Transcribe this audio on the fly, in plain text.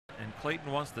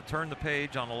Clayton wants to turn the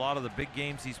page on a lot of the big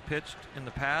games he's pitched in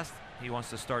the past. He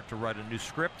wants to start to write a new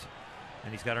script,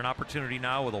 and he's got an opportunity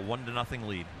now with a 1-0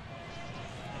 lead.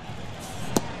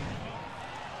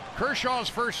 Kershaw's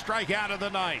first strikeout of the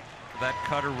night. That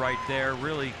cutter right there,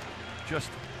 really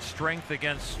just strength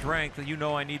against strength. You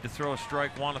know I need to throw a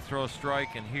strike, want to throw a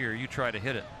strike, and here you try to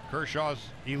hit it. Kershaw's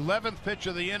 11th pitch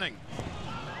of the inning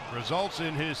results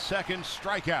in his second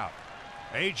strikeout.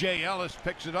 A.J. Ellis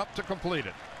picks it up to complete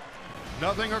it.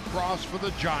 Nothing across for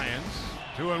the Giants.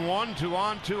 2-1, 2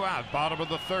 on, 2 out, bottom of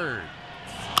the third.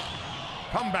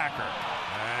 Comebacker,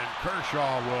 and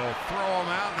Kershaw will throw him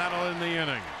out, and that'll end the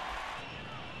inning.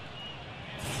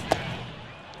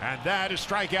 And that is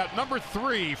strikeout number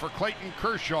 3 for Clayton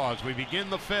Kershaw as we begin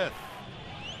the 5th.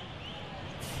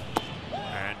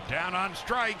 And down on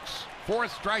strikes, 4th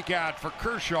strikeout for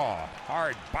Kershaw.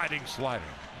 Hard biting slider.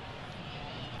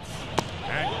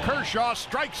 And Kershaw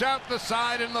strikes out the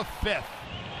side in the 5th.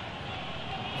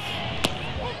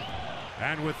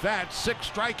 And with that, 6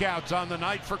 strikeouts on the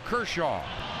night for Kershaw.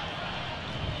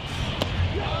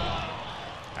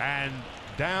 And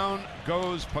down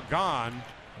goes Pagan.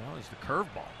 Well, it's the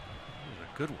curveball. It was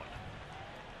a good one.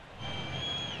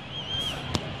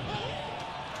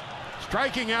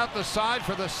 Striking out the side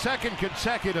for the 2nd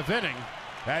consecutive inning.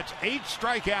 That's 8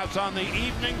 strikeouts on the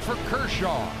evening for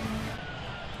Kershaw.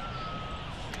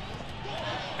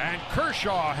 And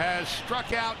Kershaw has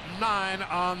struck out 9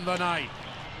 on the night.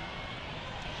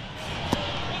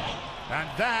 And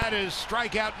that is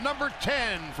strikeout number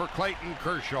 10 for Clayton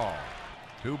Kershaw.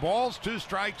 2 balls, 2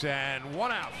 strikes, and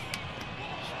 1 out.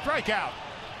 Strikeout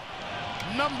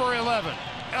number 11.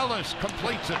 Ellis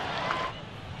completes it.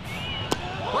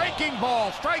 Breaking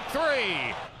ball, strike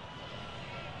 3.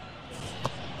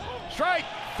 Strike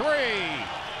 3.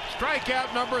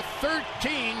 Strikeout number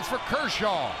 13 for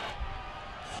Kershaw.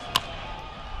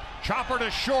 Chopper to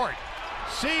short.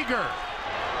 Seager.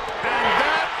 And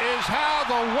that is how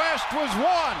the West was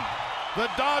won. The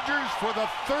Dodgers, for the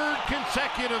 3rd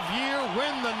consecutive year,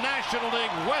 win the National League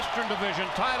Western Division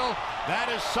title. That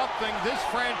is something this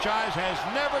franchise has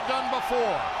never done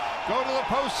before. Go to the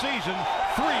postseason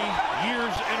 3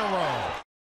 years in a row.